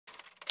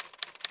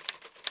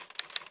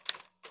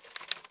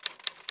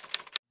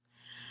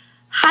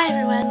Hi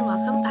everyone,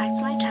 welcome back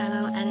to my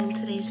channel, and in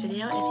today's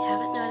video, if you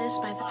haven't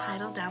noticed by the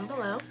title down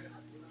below,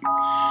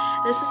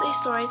 this is a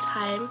story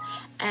time,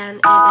 and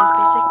it is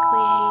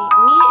basically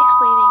me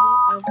explaining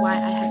of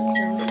why I haven't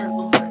filmed for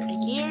over a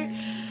year.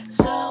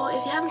 So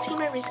if you haven't seen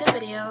my recent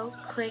video,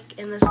 click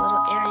in this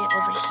little area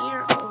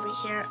over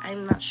here,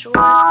 I'm not sure,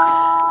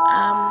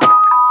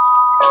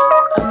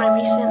 of my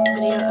recent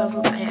video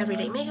of my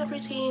everyday makeup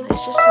routine.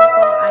 It's just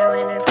simple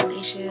eyeliner,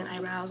 foundation,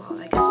 eyebrows, all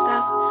that good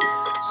stuff.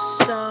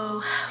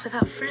 So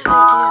without further ado,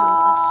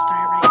 let's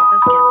get right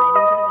into the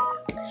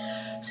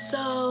video.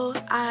 So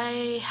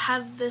I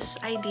had this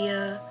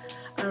idea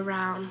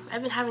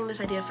I've been having this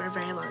idea for a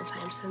very long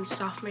time, since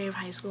sophomore year of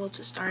high school,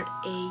 to start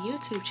a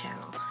YouTube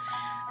channel.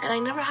 And I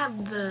never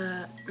had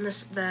the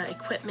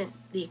equipment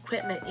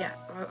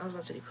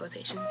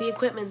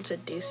to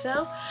do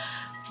so.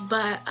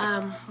 But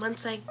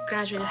once I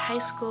graduated high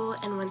school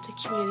and went to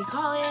community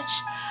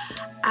college,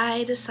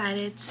 I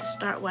decided to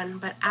start one,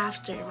 but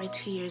after my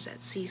 2 years at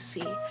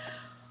CC.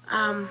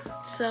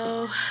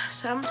 So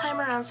sometime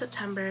around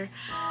September,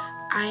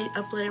 I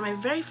uploaded my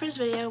very first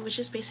video, which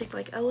is basically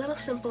like a little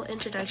simple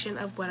introduction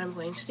of what I'm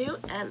going to do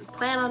and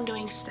plan on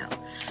doing still.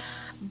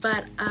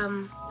 But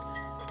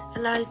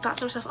and I thought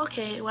to myself,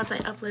 okay, once I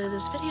uploaded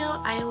this video,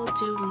 I will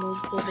do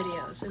multiple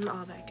videos and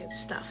all that good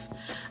stuff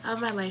of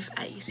my life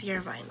at UC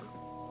Irvine.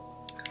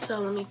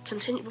 So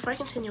before I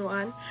continue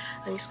on,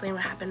 let me explain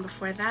what happened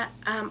before that.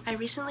 I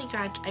recently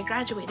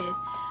graduated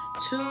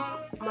 2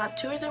 or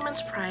 3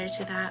 months prior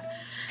to that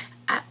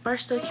at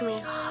Barstow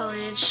Community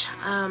College,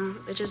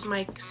 which is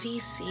my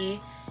CC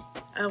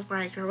of where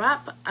I grew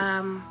up.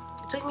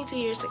 It took me 2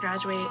 years to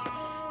graduate,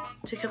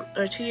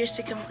 2 years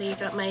to complete.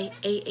 Got my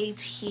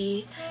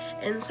AAT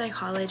in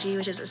psychology,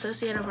 which is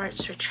Associate of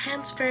Arts for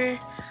transfer.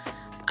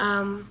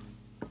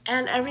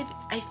 And everything,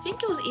 I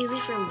think it was easy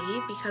for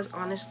me because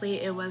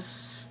honestly it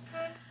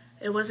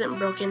wasn't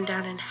broken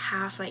down in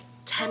half, like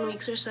 10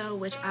 weeks or so,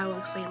 which I will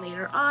explain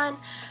later on.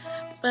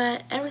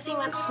 But everything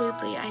went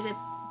smoothly. I did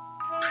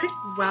pretty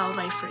well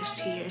my first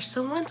 2 years.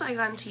 So once I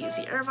got into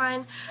UC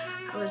Irvine,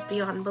 I was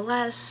beyond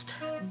blessed,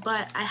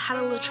 but I had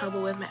a little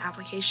trouble with my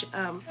applications,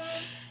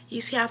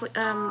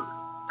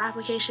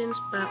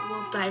 but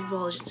we'll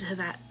divulge into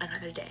that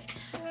another day.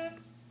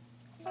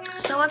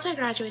 So once I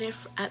graduated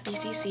at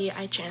BCC,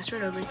 I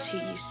transferred over to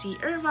UC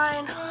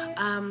Irvine.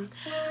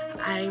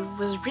 I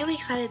was really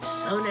excited,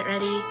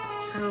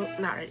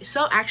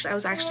 I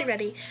was actually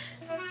ready,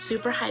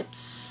 super hyped,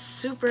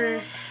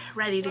 super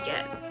ready to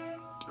get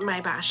my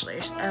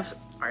bachelor's of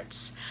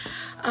arts.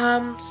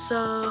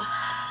 So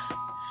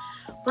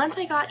once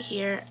I got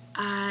here,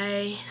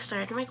 I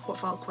started my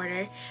fall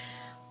quarter.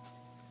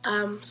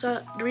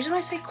 So the reason why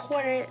I say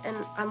quarter,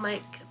 and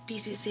unlike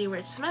BCC where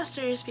it's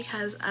semester, is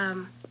because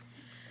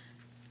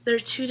there are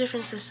 2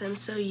 different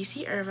systems. So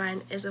UC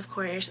Irvine is, of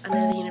course,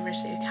 under the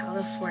University of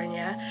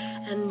California,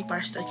 and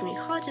Barstow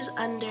Community College is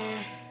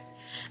under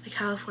the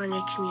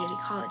California Community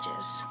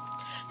Colleges.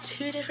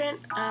 2 different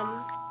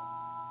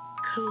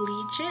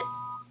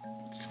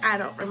I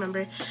don't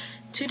remember.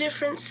 2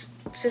 different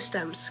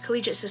systems,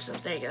 collegiate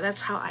systems. There you go.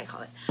 That's how I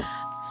call it.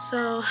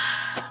 So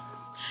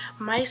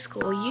my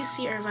school,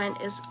 UC Irvine,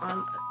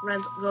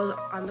 goes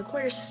on the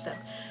quarter system.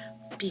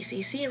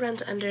 BCC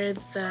runs under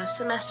the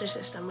semester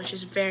system, which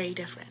is very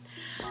different.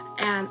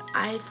 And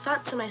I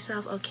thought to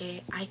myself,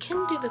 okay, I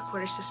can do the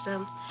quarter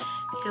system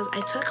because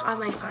I took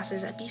online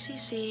classes at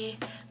BCC.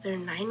 They're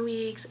 9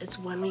 weeks. It's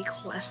 1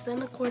 week less than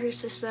the quarter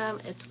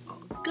system. It's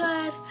all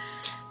good.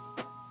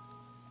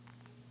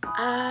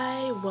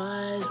 I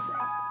was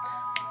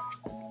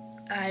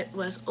wrong. I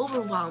was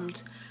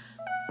overwhelmed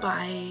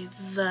by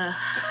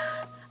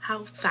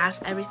how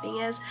fast everything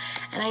is,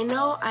 and I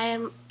know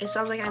it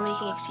sounds like I'm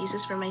making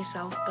excuses for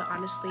myself, but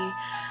honestly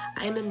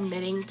I'm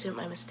admitting to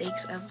my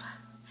mistakes of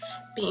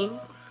being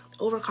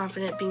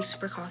overconfident, being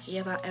super cocky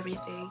about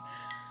everything,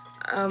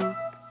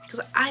 because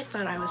I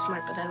thought I was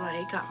smart, but then when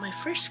I got my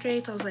first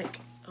grades, I was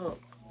like, oh,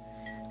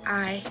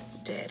 I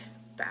did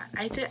bad.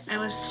 I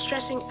was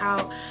stressing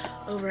out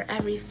over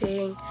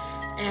everything,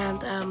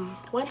 and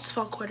once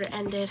fall quarter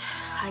ended,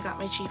 I got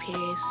my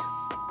GPAs.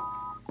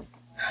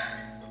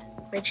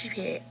 My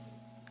GPA,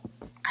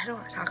 I don't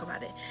want to talk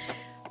about it.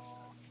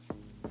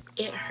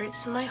 It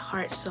hurts my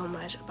heart so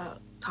much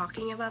about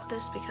talking about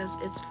this because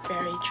it's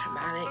very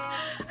traumatic.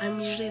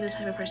 I'm usually the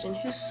type of person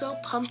who's so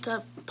pumped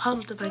up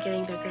about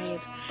getting their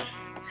grades,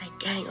 like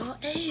getting all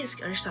A's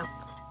or something,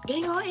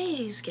 getting all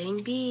A's,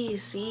 getting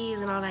B's, C's,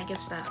 and all that good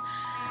stuff.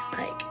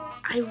 Like,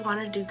 I want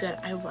to do good.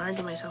 I want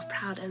to do myself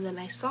proud, and then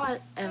I saw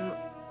it and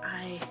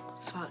I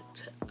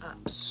fucked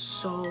up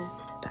so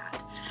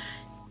bad.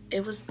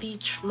 It was the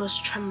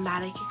most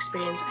traumatic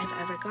experience I've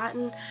ever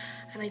gotten,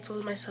 and I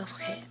told myself,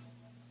 okay,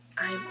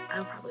 I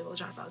probably will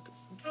drop out.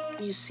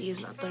 UC is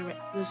not the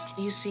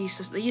UC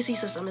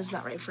system is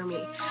not right for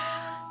me.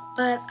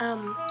 But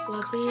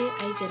luckily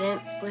I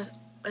didn't.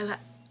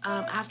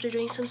 After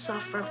doing some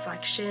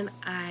self-reflection,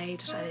 I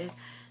decided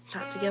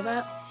not to give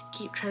up,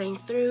 keep treading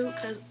through,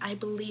 because I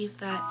believe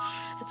that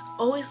it's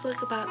always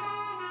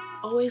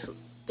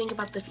think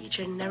about the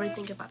future, never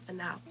think about the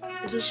now.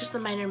 This is just a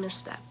minor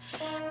misstep.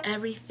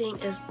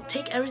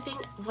 Take everything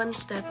one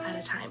step at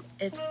a time.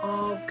 It's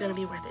all gonna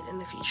be worth it in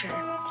the future.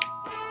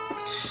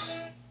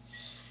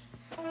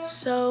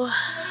 So,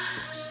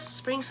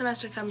 spring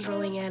semester comes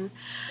rolling in.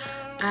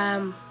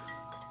 I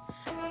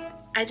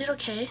did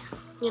okay,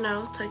 you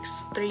know, took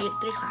three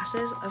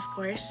classes, of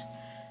course.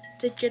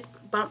 Did good,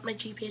 bumped my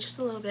GPA just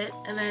a little bit,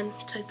 and then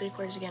took 3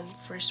 quarters again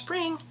for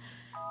spring,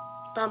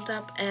 bumped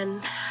up,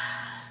 and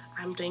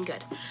I'm doing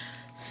good.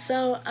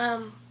 So,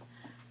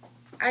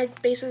 I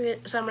basically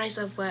summarized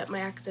of what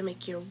my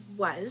academic year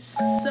was.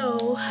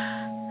 So,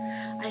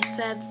 I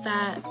said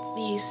that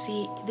the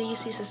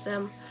UC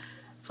system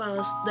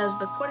does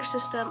the quarter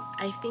system.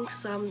 I think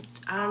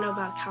I don't know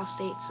about Cal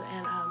States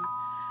and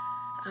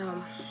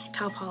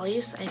Cal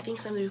Polys. I think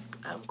some do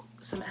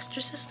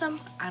semester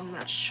systems. I'm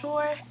not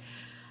sure.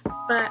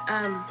 But,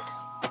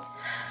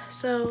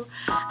 so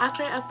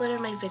after I uploaded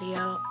my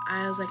video,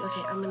 I was like,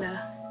 okay,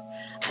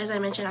 as I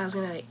mentioned,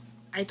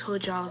 I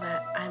told y'all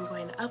that I'm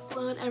going to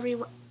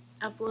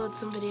upload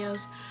some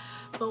videos.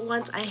 But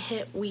once I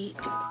hit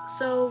week,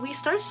 so we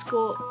start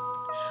school,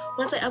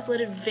 once I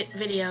uploaded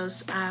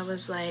videos, I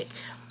was like,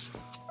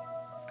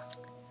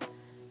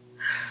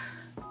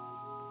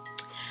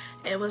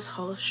 it was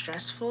so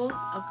stressful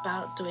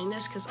about doing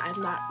this because I'm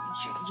not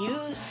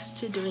used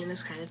to doing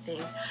this kind of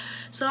thing.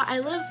 So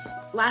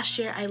last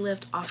year I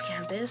lived off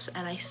campus,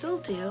 and I still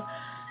do.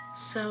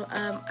 So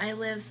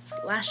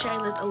last year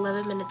I lived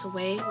 11 minutes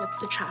away with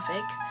the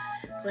traffic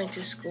going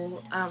to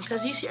school,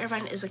 because UC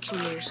Irvine is a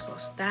commuter school,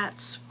 so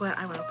that's what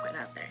I want to point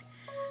out there.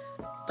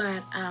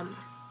 But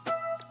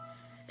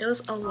it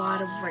was a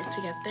lot of work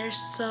to get there,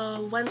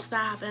 so once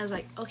that happened, I was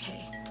like,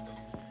 okay,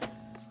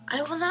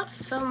 I will not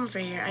film for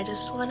here. I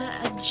just want to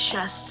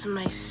adjust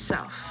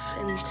myself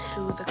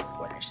into the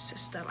quarter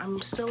system.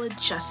 I'm still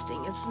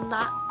adjusting. It's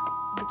not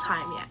the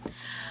time yet.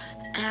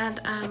 And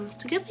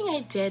it's a good thing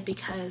I did,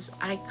 because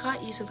I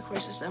got used to the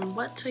quarter system,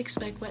 what to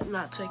expect, what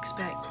not to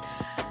expect.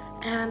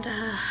 And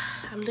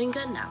I'm doing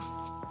good now.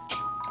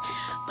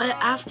 But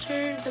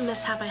after the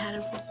mishap I had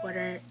in fourth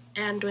quarter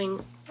and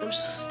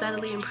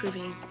steadily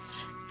improving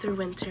through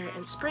winter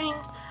and spring,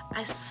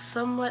 I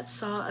somewhat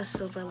saw a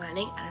silver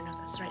lining. I don't know if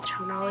that's the right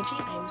terminology.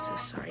 I am so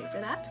sorry for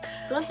that.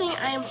 The one thing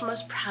I am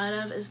most proud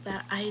of is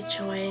that I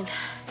joined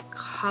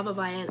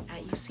Kababayan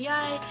at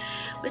UCI,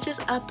 which is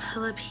a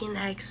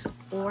Pilipinx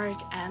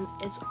org, and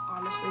it's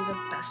honestly the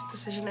best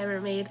decision I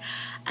ever made.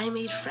 I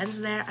made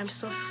friends there. I'm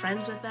still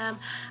friends with them.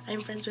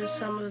 I'm friends with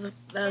some of the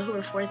who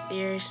were 4th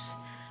years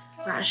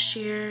last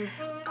year.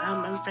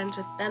 I'm friends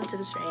with them to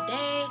this very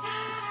day.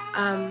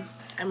 I'm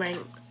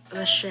wearing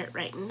the shirt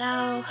right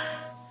now.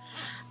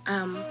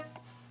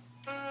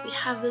 We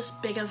have this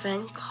big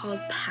event called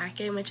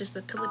PACN, which is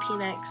the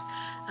Pilipinx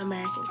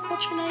American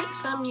Culture Night.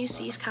 Some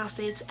UCs, Cal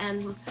States,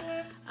 and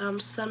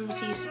some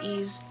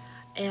CCs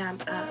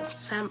and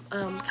some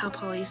Cal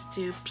Polys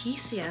do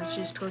PCN, which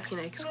is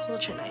Pilipinx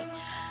Culture Night.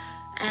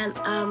 And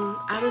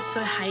I was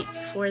so hyped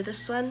for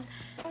this one.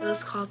 It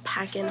was called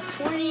PACN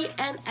 40,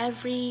 and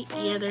every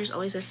year there's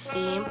always a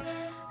theme.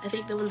 I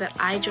think the one that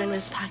I joined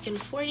was PACN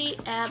 40,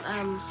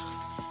 and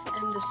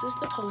this is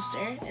the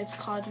poster. It's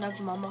called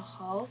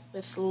Nagmamahal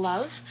with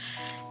Love,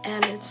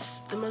 and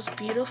it's the most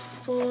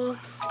beautiful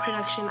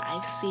production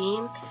I've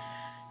seen.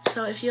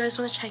 So if you guys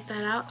want to check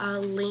that out,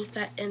 I'll link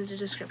that in the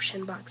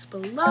description box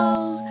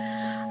below.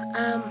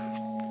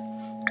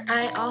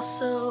 I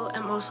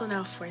am also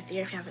now 4th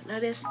year, if you haven't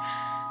noticed.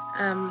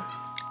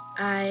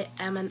 I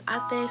am an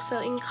ate,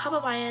 so in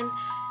Kababayan,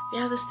 we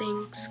have this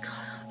thing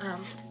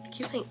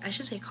I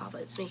should say Kaba,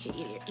 it's making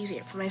it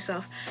easier for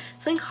myself.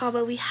 So in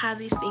Kaba, we have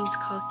these things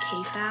called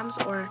K-fams,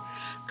 or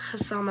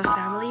Kasama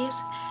families,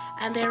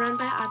 and they're run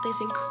by ates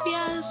and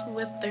kuyas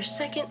with their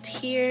 2nd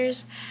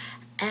tiers,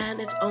 and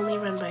it's only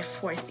run by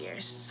 4th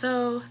years.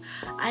 So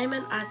I'm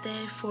an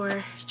ate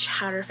for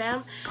Chowder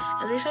Fam,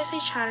 and the reason I say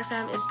Chowder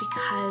Fam is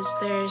because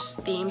there's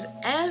themes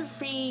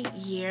every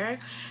year.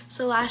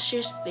 So last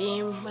year's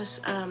theme was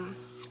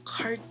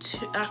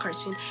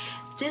cartoon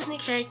Disney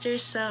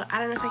characters, so I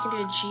don't know if I can do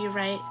a G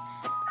right.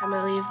 I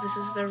believe this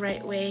is the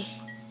right way.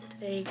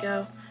 There you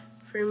go.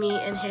 For me,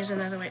 and here's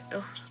another way.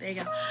 Oh, there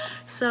you go.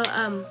 So,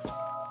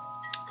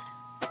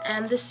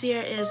 and this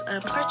year is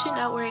Cartoon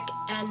Network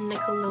and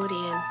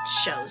Nickelodeon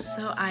shows.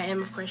 So I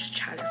am, of course,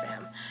 Chowder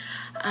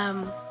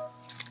Fam.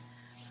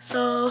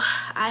 So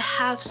I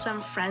have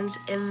some friends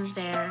in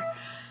there.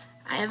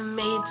 I have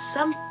made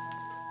some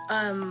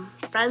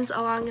friends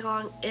along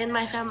in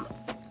my fam.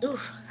 Ooh,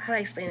 how do I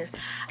explain this?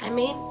 I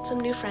made some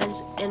new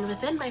friends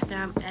within my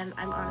fam, and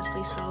I'm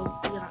honestly so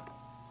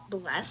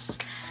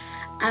blessed.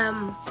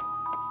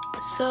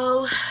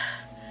 So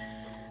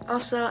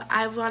also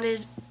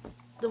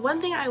the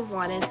one thing I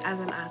wanted as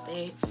an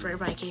ate for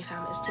my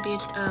K-fam is to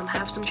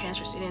have some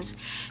transfer students,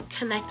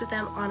 connect with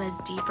them on a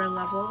deeper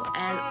level,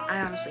 and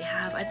I honestly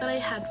have. I thought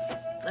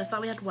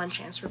we had 1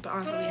 transfer, but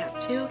honestly we have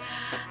 2,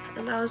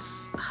 and I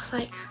was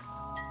like,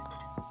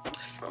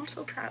 I'm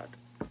so proud.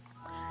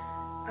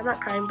 I'm not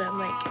crying, but I'm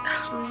like,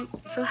 I'm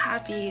so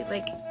happy.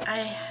 Like, I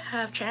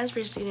have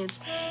transfer students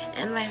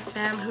and my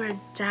fam who are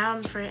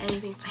down for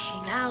anything to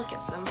hang out,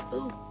 get some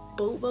food,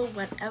 boba,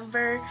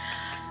 whatever.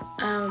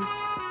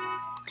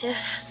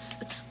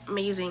 It's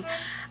amazing.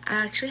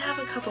 I actually have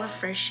a couple of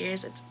first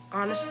years. It's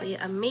honestly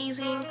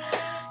amazing.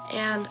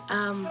 And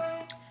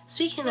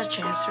speaking of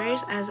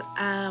transfers,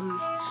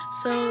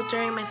 so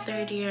during my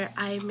third year,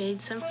 I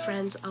made some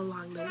friends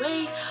along the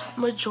way.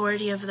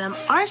 Majority of them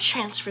are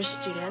transfer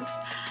students,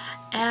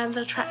 and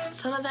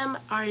some of them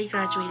already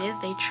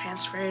graduated. They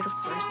transferred, of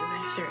course, in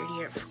their third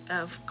year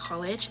of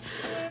college.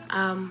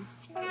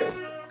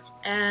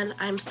 And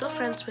I'm still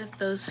friends with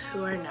those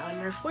who are now in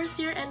their fourth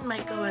year and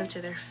might go on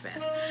to their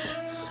fifth.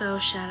 So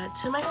shout out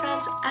to my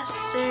friends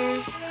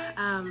Esther,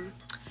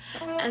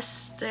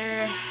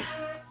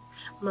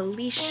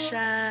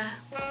 Melisha,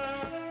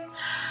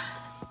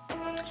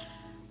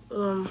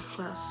 who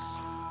else?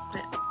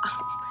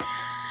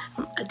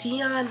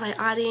 Dion, my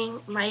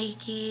Auding,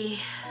 Mikey,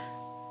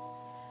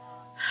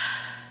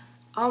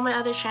 all my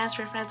other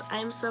transfer friends.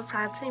 I'm so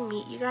proud to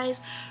meet you guys.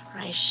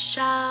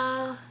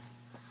 Rachel,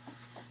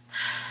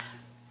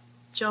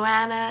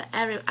 Joanna,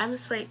 I'm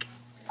just like,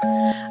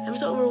 I'm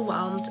so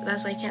overwhelmed.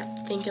 That's why I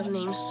can't think of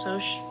names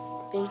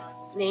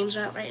names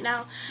right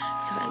now,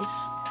 because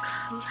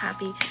I'm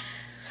happy.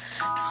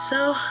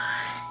 So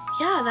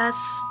yeah,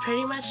 that's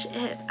pretty much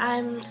it.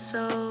 I'm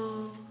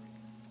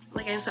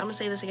gonna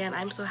say this again.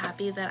 I'm so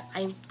happy that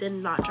I did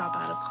not drop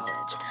out of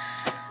college.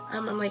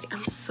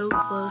 I'm so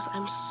close.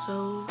 I'm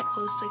so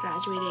close to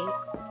graduating,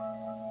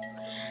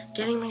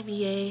 getting my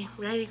BA,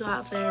 ready to go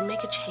out there,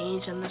 make a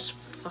change in this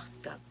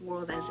fucked up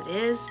world as it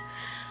is.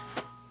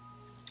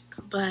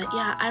 But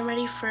yeah, I'm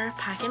ready for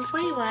PACN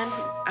 41.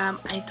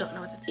 I don't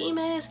know what the theme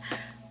is,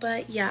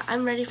 but yeah,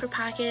 I'm ready for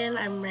PACN.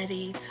 I'm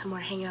ready to more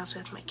hangouts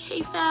with my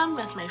K-fam,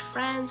 with my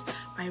friends,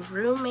 my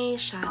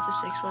roommates. Shout out to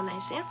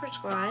 619 Sanford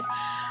Squad.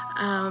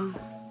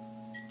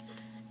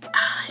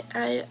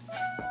 I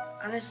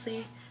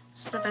honestly,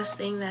 it's the best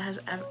thing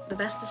the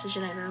best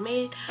decision I've ever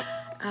made.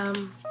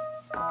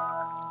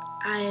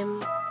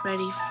 I'm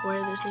ready for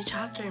this new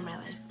chapter in my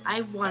life.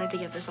 I wanted to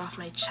get this off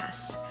my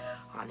chest,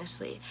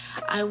 honestly.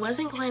 I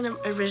wasn't going to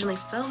originally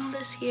film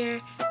this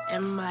here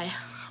in my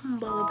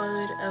humble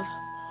abode of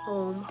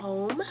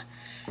home.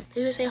 I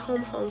usually say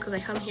home because I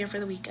come here for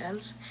the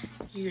weekends,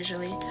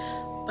 usually.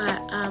 But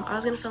I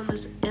was going to film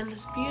this in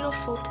this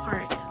beautiful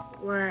park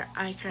where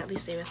I currently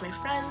stay with my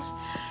friends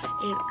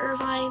in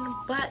Irvine,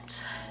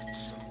 but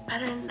it's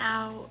better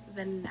now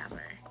than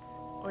never,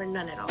 or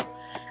none at all.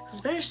 Because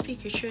better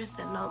speak your truth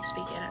than don't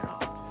speak it at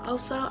all.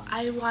 Also,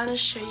 I want to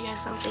show you guys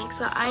something.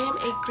 So I am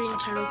a Green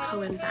Turtle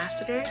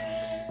Co-ambassador.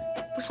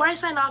 Before I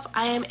sign off,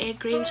 I am a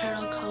Green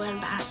Turtle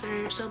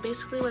Co-ambassador. So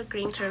basically what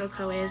Green Turtle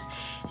Co is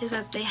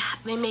that they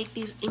make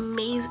these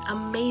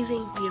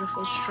amazing,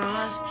 beautiful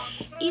straws,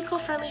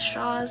 eco-friendly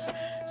straws,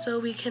 so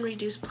we can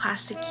reduce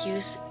plastic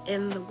use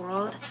in the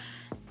world.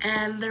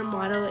 And their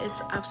motto,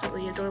 it's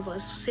absolutely adorable,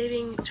 is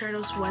saving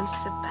turtles one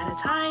sip at a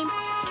time.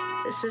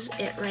 This is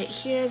it right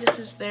here. This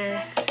is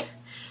their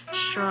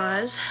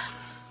straws.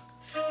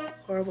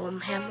 Horrible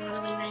hand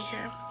modeling right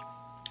here.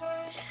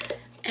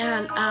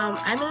 And I'm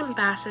an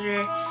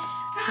ambassador.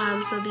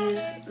 So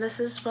this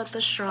is what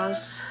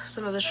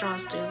some of the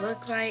straws do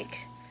look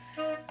like.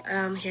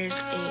 Here's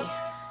a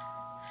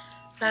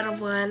metal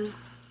one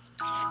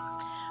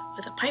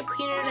with a pipe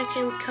cleaner that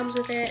comes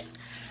with it.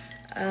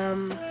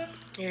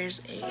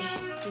 Here's a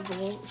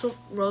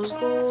rose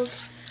gold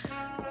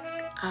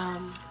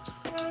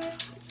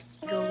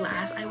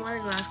glass. I want a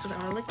glass because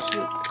I want to look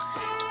cute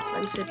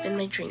when sipping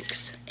my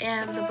drinks.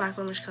 And the black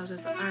one, which comes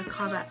with my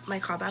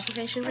club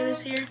application for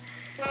this year.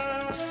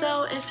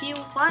 So if you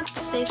want to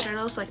save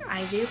turtles like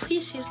I do,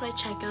 please use my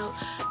checkout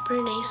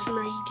Bernace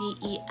Marie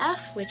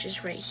DEF, which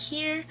is right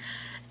here,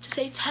 to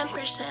save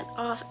 10%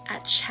 off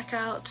at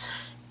checkout.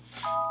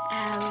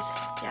 And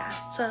yeah,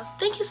 so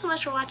thank you so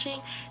much for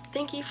watching.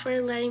 Thank you for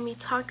letting me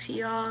talk to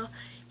y'all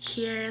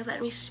here,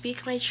 let me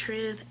speak my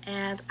truth,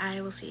 and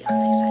I will see y'all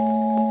next time.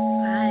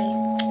 Bye.